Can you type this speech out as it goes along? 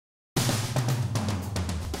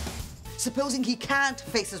Supposing he can't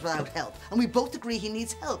face us without help, and we both agree he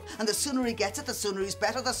needs help, and the sooner he gets it, the sooner he's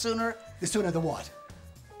better, the sooner... The sooner the what?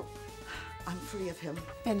 I'm free of him.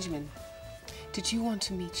 Benjamin, did you want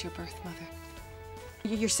to meet your birth mother?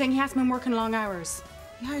 You're saying he hasn't been working long hours?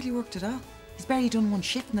 He hardly worked at all. He's barely done one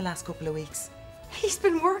shift in the last couple of weeks. He's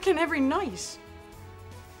been working every night.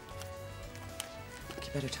 You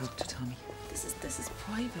better talk to Tommy. This is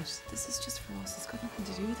private. This is just for us. It's got nothing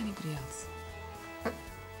to do with anybody else.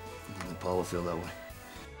 I think Paul will feel that way.